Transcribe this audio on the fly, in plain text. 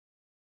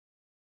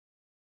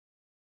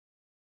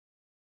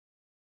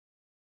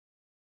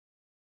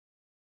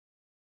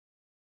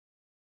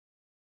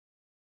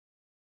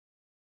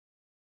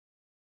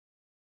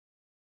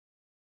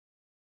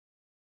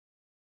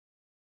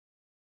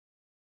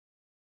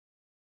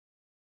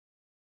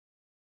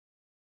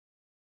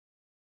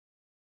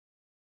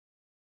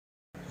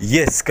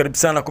Yes, karibu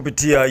sana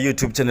kupitia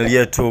YouTube channel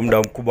yetu,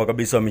 mdau mkubwa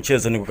kabisa wa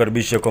michezo.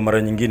 Nikukaribisha kwa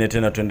mara nyingine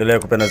tena, tuendelee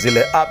kupena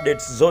zile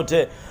updates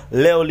zote.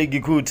 Leo ligi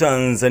kuu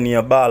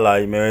Tanzania bara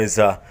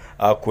imeweza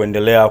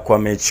kuendelea kwa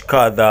mechi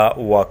kadha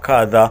wa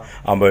kadha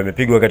ambayo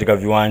imepigwa katika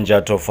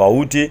viwanja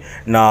tofauti,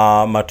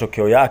 na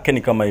matokeo yake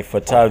ni kama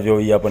ifuatavyo.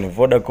 Hii hapa ni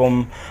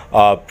Vodacom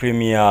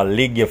Premier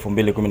League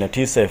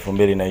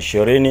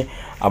 2019-2020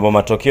 ambapo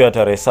matokeo ya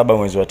tarehe 7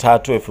 mwezi wa 3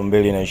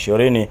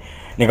 2020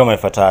 ni kama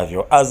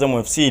ifuatavyo.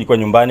 Azam FC ilikuwa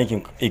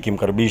nyumbani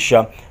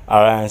ikimkaribisha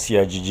Alliance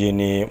ya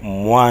jijini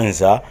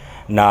Mwanza,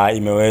 na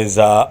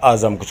imeweza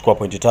Azam kuchukua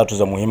pointi 3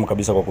 za muhimu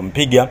kabisa kwa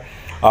kumpiga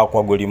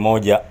kwa goli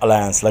moja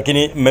Alliance.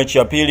 Lakini mechi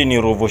ya pili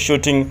ni Ruvu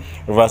Shooting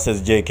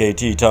versus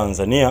JKT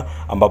Tanzania,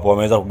 ambapo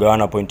wameweza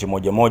kugawana pointi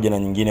moja na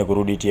nyingine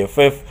kurudi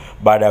TFF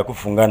baada ya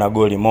kufungana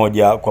goli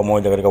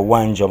 1-1 katika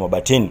uwanja wa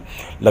Mabatini.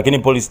 Lakini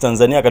Polisi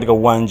Tanzania katika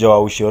uwanja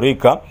wa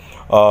Ushirika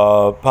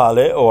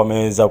pale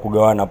wameweza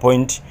kugawana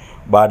pointi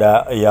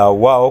baada ya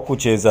wao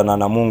kucheza na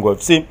Namungo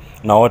FC,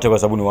 na wote kwa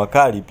sababu ni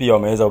wakali pia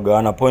wameweza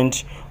kugawana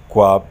point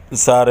kwa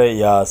sare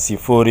ya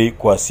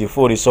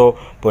 0-0, so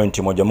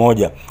pointi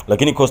moja.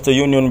 Lakini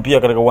Coastal Union pia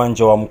katika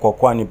uwanja wa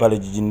Mkwakwani pale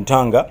jijini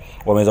Tanga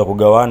wameweza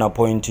kugawana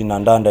pointi na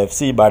Ndanda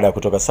FC baada ya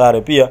kutoka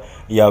sare pia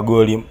ya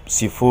goli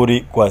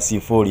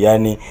 0-0,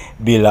 yani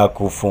bila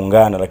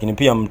kufungana. Lakini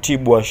pia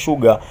Mtibwa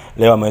Sugar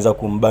leo ameweza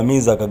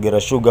kumbamiza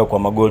Kagera Sugar kwa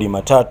magoli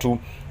 3-1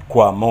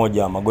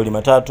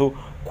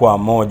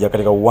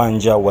 katika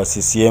uwanja wa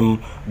CCM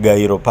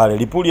Gairo pale.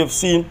 Lipuli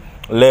FC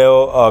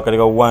leo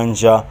katika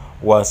uwanja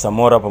wa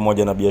Samora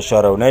pamoja na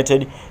Biashara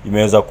United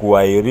imeweza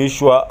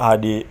kuahirishwa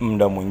hadi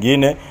muda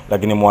mwingine.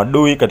 Lakini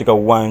Mwadui katika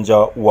uwanja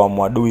wa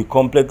Mwadui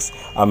Complex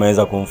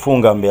ameweza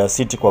kumfunga Mbeya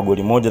City kwa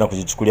goli 1 na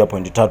kujichukulia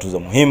pointi 3 za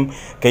muhimu.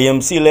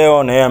 KMC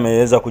leo na yeye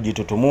ameweza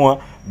kujitutumua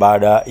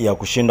baada ya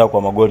kushinda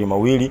kwa magoli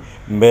 2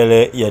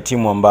 mbele ya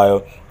timu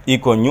ambayo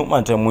iko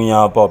nyuma tamuya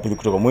hapa wapili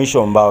kutoka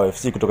mwisho, Mbao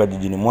FC kutoka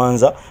jijini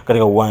Mwanza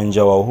katika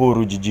uwanja wa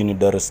Uhuru jijini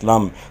Dar es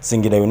Salaam.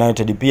 Singida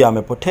United pia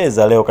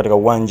amepoteza leo katika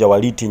uwanja wa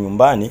Liti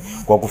nyumbani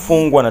kwa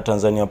kufungwa na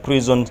Tanzania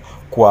Prisons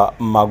kwa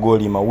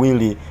magoli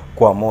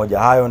 2-1.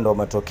 Hayo ndo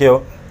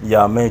matokeo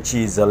ya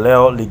mechi za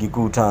leo ligi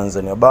kuu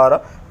Tanzania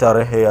bara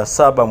tarehe ya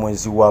 7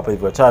 mwezi wa hapa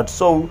hivi 3.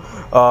 So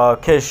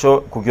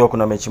kesho kukiwa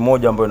kuna mechi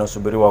moja ambayo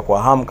inasubiriwa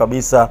kwa hamu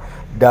kabisa,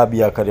 dabi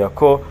ya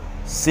Kariakoo,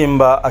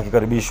 Simba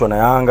akikaribishwa na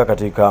Yanga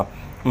katika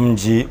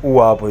mji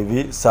wa hapo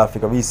hivi safi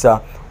kabisa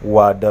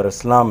wa Dar es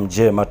Salaam.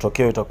 Je,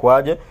 matokeo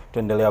itakuwaje?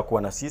 Tuendelea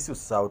kuwa na sisi,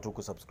 usisahau tu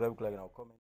kusubscribe, like na comment.